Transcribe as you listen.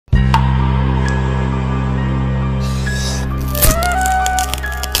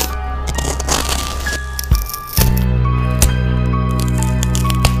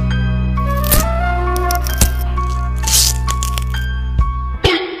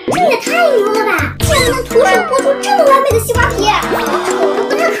这也太牛了吧！竟然能徒手剥出这么完美的西瓜皮，丑的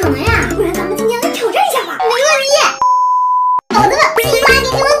不太可能呀！不然咱们今天来挑战一下吧。没问题。好的，西瓜给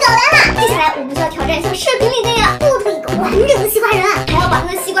你们搞来了。接下来我们就要挑战像视频里那样剥出一个完整的西瓜人，还要把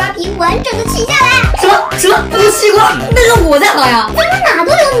那个西瓜皮完整的取下来。什么？那个西瓜，那个我在行呀！咱们哪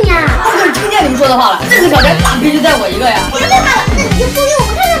都有你呀！可是听见你们说的话了，这次挑战那必须带我一个呀！别害怕了，那你就做给我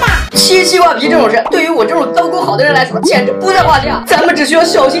们看看吧。切西瓜皮这种事，对于我这种刀工好的人来说，简直不在话下。咱们只需要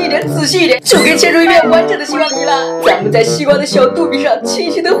小心一点，仔细一点，就可以切出一片完整的西瓜皮了。咱们在西瓜的小肚皮上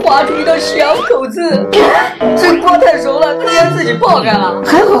清晰地划出一道小口子。这瓜太熟了，竟然自己爆开了。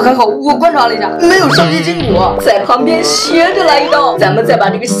还好，我观察了一下，没有伤及筋骨。在旁边斜着来一刀，咱们再把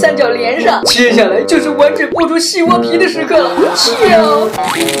这个三角连上。接下来就是完整剥出西瓜皮的时刻了。敲！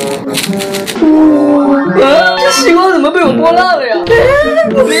这西瓜怎么被我剥烂了呀？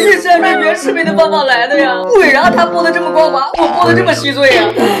我明明是按照原视频的方法来的呀，为啥他剥的这么光滑，我剥的这么稀碎呀？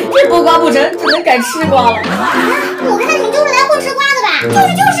这剥瓜不成，只能改吃瓜了。我看你就是来混吃瓜的吧？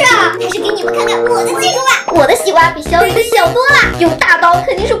就是啊，还是给你们看看我的技术吧。我的西瓜比小雨的小多了，用大刀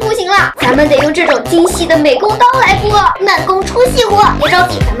肯定是不行了，咱们得用这种精细的美工刀来剥，慢工出细活。别着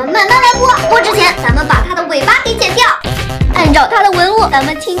急，咱们慢慢来剥。剥之前，咱们把它的尾巴给剪掉，按照它的纹路，咱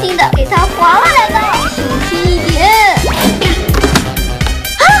们轻轻的给它划了2刀，小心一点。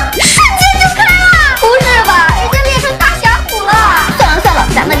瞬间就开了！不是吧？人家裂成大峡谷了！算了，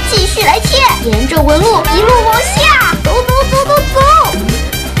咱们继续来切，沿着纹路一路往下走。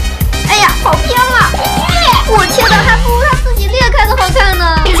哎呀，跑偏了！我切的还不如它自己裂开的好看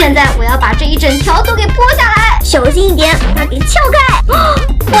呢。现在我要把这一整条都给剥下来，小心一点，把它给撬开。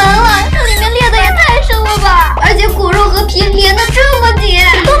完了，这里面裂的也太深了吧！而且果肉和皮连的这么紧，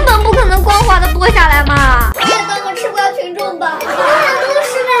根本不可能光滑的剥下来嘛！别当个吃瓜群众吧！我俩都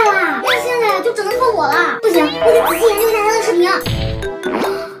失败了，那现在就只能靠我了。不行，我得仔细研究一下他的视频。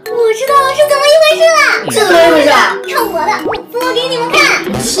我知道是怎么一回事了。是怎么一回事啊？看我的，我做给你们看。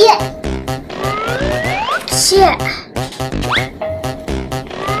切，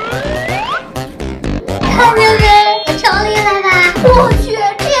看见没？超厉害吧？我去，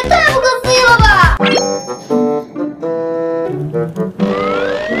这也太不可思议了吧！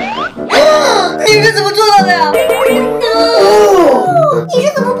你是怎么做到的呀？你是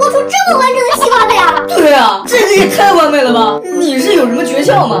怎么剥出这么完整的西瓜的呀？对啊，这个也太完美了吧！你是有什么诀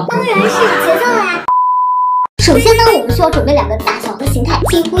窍吗？当然是有诀窍了呀。首先呢，我们需要准备2个大小和形态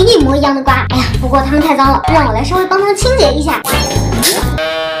几乎一模一样的瓜。哎呀，不过它们太脏了，让我来稍微帮忙清洁一下。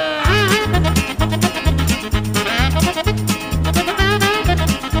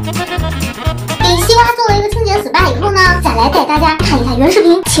给西瓜做了一个清洁 SPA 以后呢，再来带大家看一下原视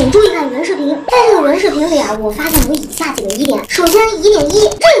频，请注意看原视频。在这个原视频里啊，我发现有以下几个疑点。首先疑点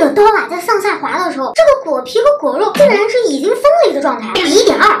1，这个刀啊在上下划的时候，这个果皮和果肉竟然是已经分离的状态。疑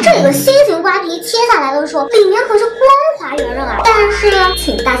点2，这个心形瓜皮切下来的时候，里面可是光滑圆润啊，但是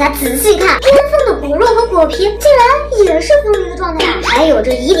请大家仔细看，边缝的果肉和果皮竟然也是分离的状态啊。还有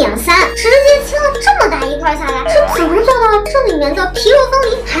这疑点3，直接切了这么大一块下来，是怎么做到这里面的皮肉分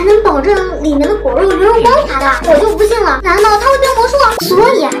离，还能保证里面的果肉圆润光滑的？我就不信了，难道它会变魔术啊？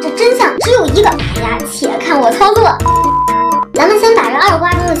所以啊，这真相只有一个，大家且看我操作。咱们先把这2瓜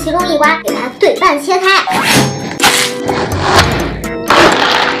中的其中1瓜给它对半切开，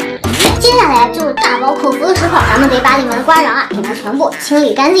接下来就是大饱口福的时候，咱们得把里面的瓜瓤啊给它全部清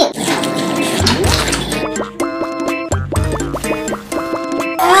理干净。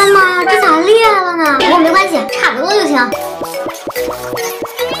哎呀妈呀，这咋裂了呢？不过没关系，差不多就行。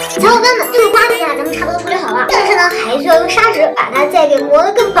小伙伴们，这个瓜皮啊，咱们差不多处理好了，但是呢，还需要用砂纸把它再给磨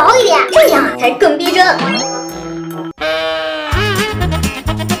得更薄一点，这样才更逼真。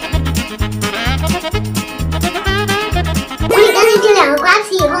处理干净这2个瓜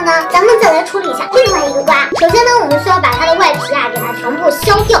皮以后呢，咱们再来处理一下另外一个瓜。首先呢，我们需要把它的外皮啊给它全部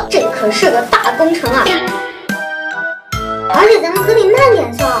削掉，这可是个大工程啊！而且咱们可得慢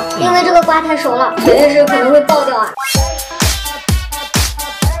点削，因为这个瓜太熟了，随时可能会爆掉啊。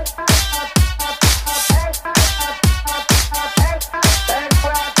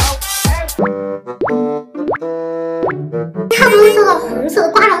差不多削到红色的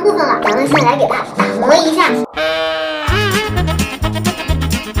瓜瓤部分了，咱们现在来给它打磨一下。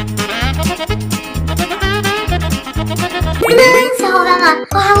小伙伴们，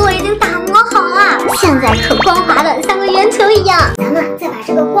瓜我已经打磨好了，现在可光滑的像个圆球一样。咱们再把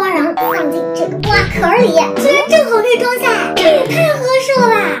这个瓜瓤放进这个瓜壳里，居然正好可以装下，这也太合适了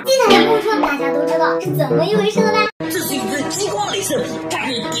吧！接下来播出，大家都知道是怎么一回事了吧？这是一支激光镭射笔，它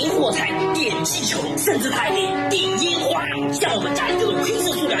可以点火柴、点气球，甚至它还可以点烟花。像我们家里这种黑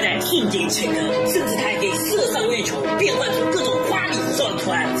色塑料袋，瞬间全壳，甚至它还可以射上月球，变换出各种花里胡哨的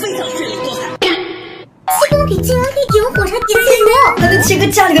图案，非常绚丽多彩。激光笔竟然可以点火柴、点气球，还能切割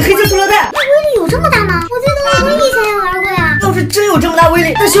家里的黑色塑料袋。它威力有这么大吗？我记得我以前也玩过呀。要是真有这么大威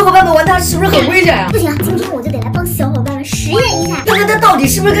力，那小伙伴们玩它是不是很危险呀？不行啊，今天我就得来帮小伙伴们实验一下，看看它到底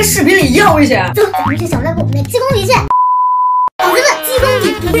是不是跟视频里一样危险。走，咱们去小卖部买激光笔去。宝子们，激光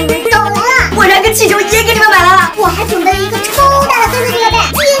笔给你们找来了，火柴跟气球也给你们买来了。我还准备了一个超大的黑色塑料袋。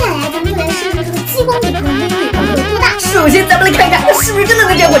接下来咱们就来试试这个激光笔它的威力到底有多大。首先咱们来看一看，它是不是真的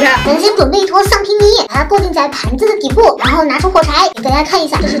能点火柴。咱先准备一坨橡皮泥，把它固定在盘子的底部，然后拿出火柴给大家看一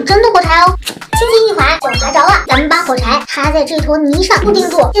下，这是真的火柴哦。轻轻一划就划着了，咱们把火柴插在这坨泥上固定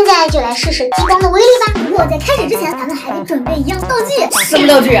住。现在就来试试激光的威力吧。不过在开始之前，咱们还得准备一样道具。什么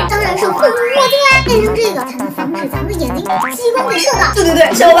道具啊？当然是护目墨镜啦！戴上这个才能防止咱们的眼睛被激光给射到。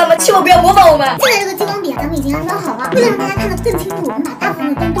对，小伙伴们千万不要模仿我们。现在这个激光笔咱们已经安装好了，为了让大家看得更清楚，我们把大部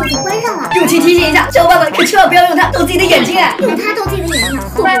分的灯都已经关上了。友情提醒一下，小伙伴们可千万不要用它照自己的眼睛哎！用它照自己的眼睛，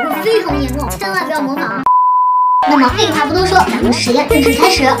后果会非常的严重，千万不要模仿啊！那么废话不多说，咱们实验正式开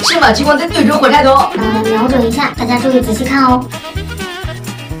始。先把激光灯对准火柴头，瞄准一下，大家注意仔细看哦。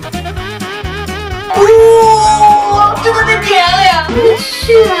哇，真的被点了呀！我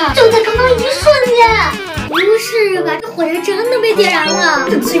去，就在刚刚一瞬间。不是吧？这火柴真的被点燃了！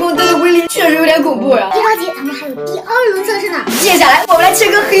这激光灯的威力确实有点恐怖呀！别着急，咱们还有第二轮测试呢。接下来我们来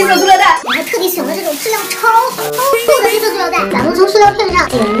切割黑色塑料袋。我还特地选了这种质量超好、超厚的黑色塑料袋。咱们从塑料片上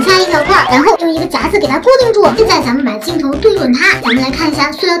剪下一小块，然后用一个夹子给它固定住。现在咱们把镜头对准它，咱们来看一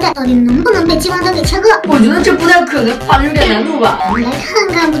下塑料袋到底能不能被激光灯给切割。我觉得这不太可能，怕是有点难度吧。我们来看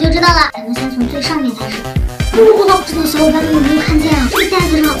看不就知道了。咱们先从最上面开始。哇，不知道小伙伴们有没有看见啊？这个袋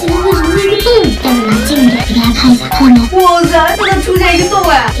子上今天为什么会有个洞？袋子拿近一点给大家看一下，看到没？哇塞，这能出现一个洞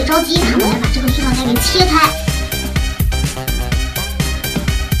哎！别着急，咱们来把这个塑料袋给切开。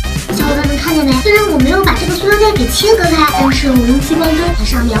小伙伴们看见没？虽然我没有把这个塑料袋给切割开，但是我用激光灯在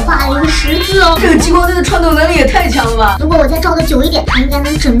上面画了一个十字哦。这个激光灯的穿透能力也太强了吧！如果我再照得久一点，它应该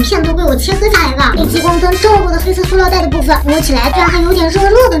能整片都被我切割下来了。被激光灯照过的黑色塑料袋的部分，摸起来居然还有点热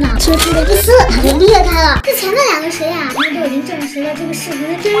热的呢。轻轻的一撕，它就裂开了。之前的两个实验啊，他们都已经证实了这个视频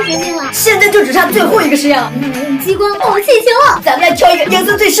的真实性了。现在就只差最后一个实验了。我们来用激光爆气球，咱们来挑一个颜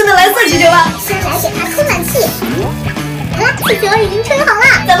色最深的蓝色气球吧。先来给它充满气。好了，气球已经吹好了，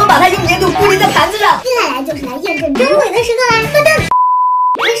咱们把它用粘土固定在盘子上。接下来就是来验证真伪的时刻啦！关灯，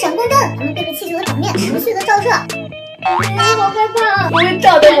开闪光灯，咱们对着气球的表面持续的照射。好害怕，不会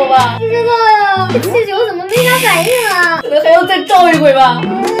炸到我吧？不知道呀，这气球怎么没啥反应啊？可能还要再照一回吧。好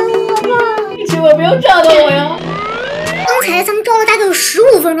怕，千万不要炸到我呀！刚才咱们照了大概有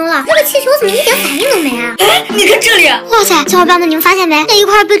15分钟了，这个气球怎么一点反应都没啊？哎，你看这里！哇塞，小伙伴们，你们发现没？那一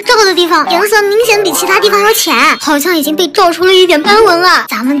块被照的地方颜色明显比其他地方要浅，好像已经被照出了一点斑纹了。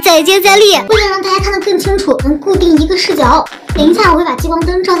咱们再接再厉，为了让大家看得更清楚，能固定一个视角。等一下我会把激光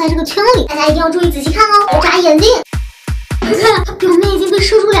灯照在这个圈里，大家一定要注意仔细看哦，别眨眼睛。你看，它表面已经被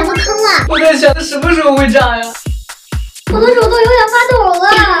射出2个坑了。我在想，它什么时候会炸呀？我的手都有点发抖了。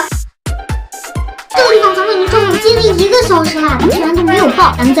这个地方咱们已经照了接近1个小时了，它居然都没有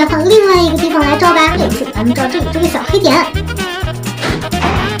爆。咱们再换另外一个地方来照吧。这次咱们照这里这个小黑点。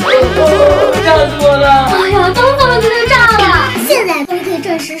吓死我了！哎呀，当场就被炸了。现在终于可以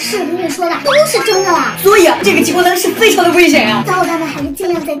证实视频里说的都是真的了。所以啊，这个激光灯是非常的危险呀。小伙伴们还是尽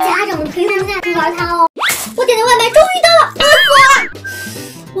量在家长的陪同下去玩它哦。我点的外卖终于到了，饿死我了！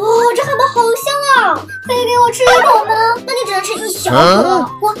哇，这汉堡好香啊！可以给我吃一口吗？那你只能吃一小口了。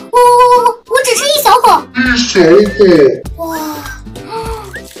我只吃一小口。哇，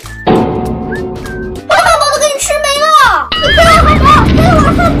把汉堡都给你吃没了！你不要汉堡，给我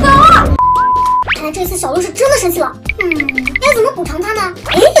汉堡！看来这次小鹿是真的生气了。该怎么补偿他呢？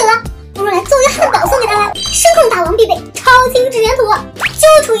哎，有了，不如来做一个汉堡送给他吧。声控大王必备超轻质粘土，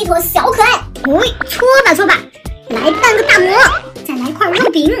揪出一坨小可爱。搓吧搓吧，来半个大馍。再来一块肉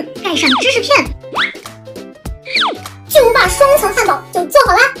饼，盖上芝士片，巨无霸双层汉堡就做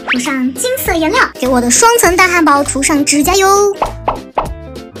好啦！涂上金色颜料，给我的双层大汉堡涂上指甲油。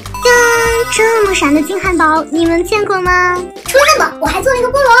这么闪的金汉堡，你们见过吗？除了汉堡，我还做了一个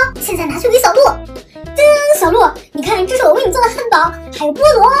菠萝，现在拿去给小鹿。小鹿，你看，这是我为你做的汉堡，还有菠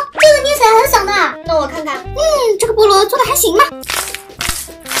萝，这个捏起来很响的。让我看看，这个菠萝做的还行吧。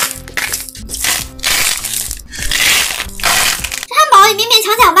也勉勉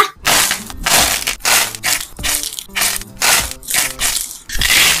强强吧。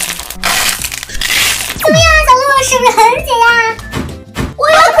怎么样，小鹿是不是很解压？